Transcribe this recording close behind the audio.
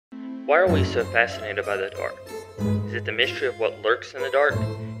Why are we so fascinated by the dark? Is it the mystery of what lurks in the dark?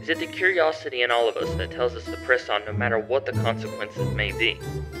 Is it the curiosity in all of us that tells us to press on no matter what the consequences may be?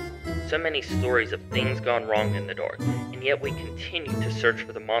 So many stories of things gone wrong in the dark, and yet we continue to search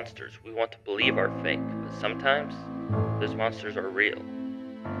for the monsters we want to believe are fake, but sometimes those monsters are real.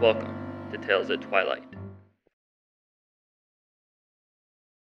 Welcome to Tales at Twilight.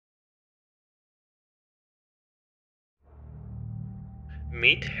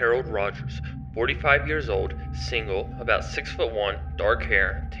 Meet Harold Rodgers, 45 years old, single, about 6'1", dark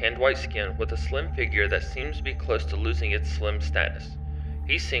hair, tanned white skin, with a slim figure that seems to be close to losing its slim status.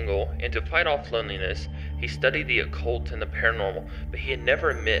 He's single, and to fight off loneliness, he studied the occult and the paranormal, but he'd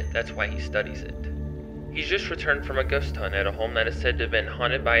never admit that's why he studies it. He's just returned from a ghost hunt at a home that is said to have been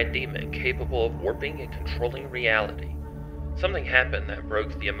haunted by a demon capable of warping and controlling reality. Something happened that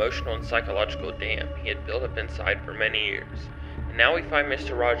broke the emotional and psychological dam he had built up inside for many years. And now we find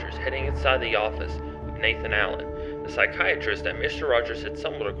Mr. Rodgers heading inside the office of Nathan Allen, the psychiatrist that Mr. Rodgers had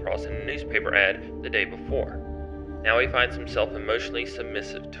stumbled across in a newspaper ad the day before. Now he finds himself emotionally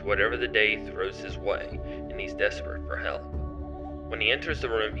submissive to whatever the day throws his way, and he's desperate for help. When he enters the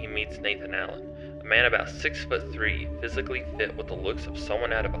room, he meets Nathan Allen, a man about 6'3", physically fit with the looks of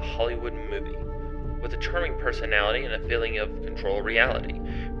someone out of a Hollywood movie. With a charming personality and a feeling of control of reality,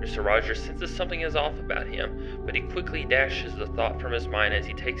 Mr. Rodgers senses something is off about him, but he quickly dashes the thought from his mind as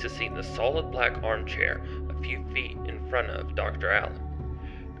he takes a seat in the solid black armchair a few feet in front of Dr. Allen.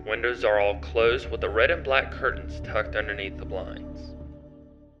 The windows are all closed with the red and black curtains tucked underneath the blinds.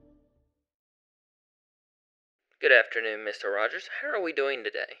 Good afternoon, Mr. Rodgers. How are we doing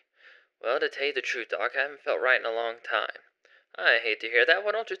today? Well, to tell you the truth, Doc, I haven't felt right in a long time. I hate to hear that.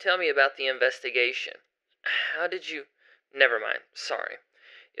 Why don't you tell me about the investigation? How did you... Never mind. Sorry.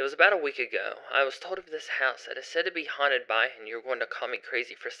 It was about a week ago. I was told of this house that is said to be haunted by, and you're going to call me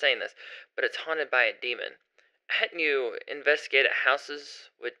crazy for saying this, but it's haunted by a demon. Hadn't you investigated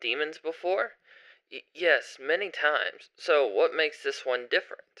houses with demons before? Yes, many times. So what makes this one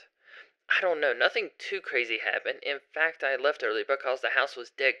different? I don't know. Nothing too crazy happened. In fact, I left early because the house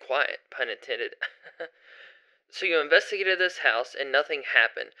was dead quiet, pun intended. So you investigated this house and nothing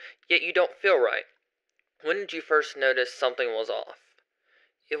happened, yet you don't feel right. When did you first notice something was off?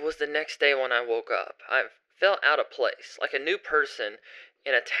 It was the next day when I woke up. I felt out of place, like a new person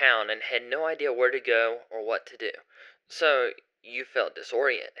in a town, and had no idea where to go or what to do. So you felt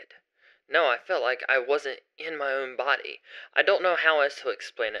disoriented. No, I felt like I wasn't in my own body. I don't know how else to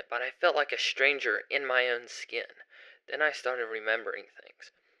explain it, but I felt like a stranger in my own skin. Then I started remembering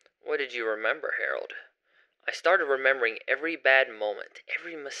things. What did you remember, Harold? I started remembering every bad moment,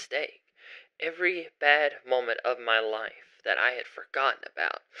 every mistake, every bad moment of my life that I had forgotten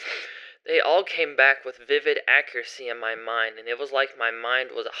about. They all came back with vivid accuracy in my mind, and it was like my mind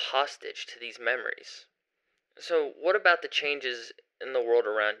was a hostage to these memories. So what about the changes in the world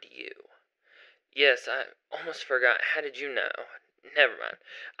around you? Yes, I almost forgot. How did you know? Never mind.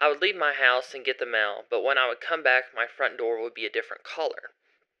 I would leave my house and get the mail, but when I would come back, my front door would be a different color.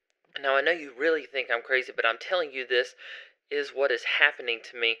 Now, I know you really think I'm crazy, but I'm telling you this is what is happening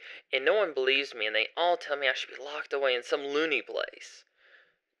to me, and no one believes me, and they all tell me I should be locked away in some loony place.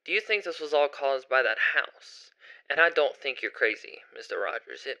 Do you think this was all caused by that house? And I don't think you're crazy, Mr.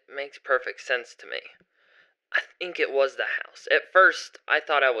 Rodgers. It makes perfect sense to me. I think it was the house. At first, I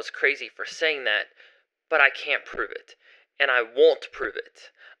thought I was crazy for saying that, but I can't prove it, and I won't prove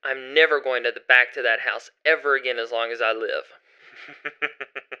it. I'm never going back to that house ever again as long as I live.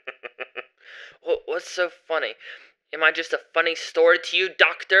 What's so funny? Am I just a funny story to you,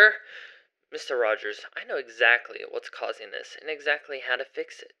 Doctor? Mr. Rodgers, I know exactly what's causing this and exactly how to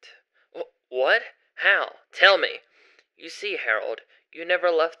fix it. What? How? Tell me. You see, Harold, you never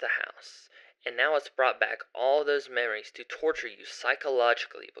left the house, and now it's brought back all those memories to torture you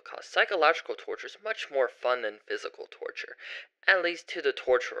psychologically, because psychological torture is much more fun than physical torture, at least to the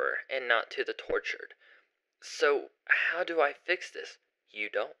torturer and not to the tortured. So, how do I fix this? You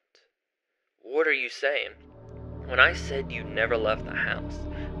don't. What are you saying? When I said you never left the house,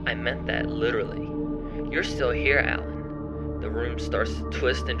 I meant that literally. You're still here, Alan. The room starts to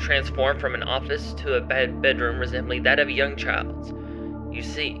twist and transform from an office to a bedroom resembling that of a young child's. You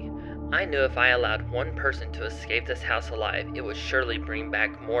see, I knew if I allowed one person to escape this house alive, it would surely bring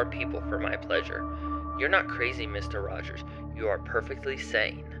back more people for my pleasure. You're not crazy, Mr. Rodgers. You are perfectly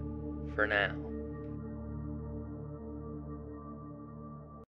sane. For now.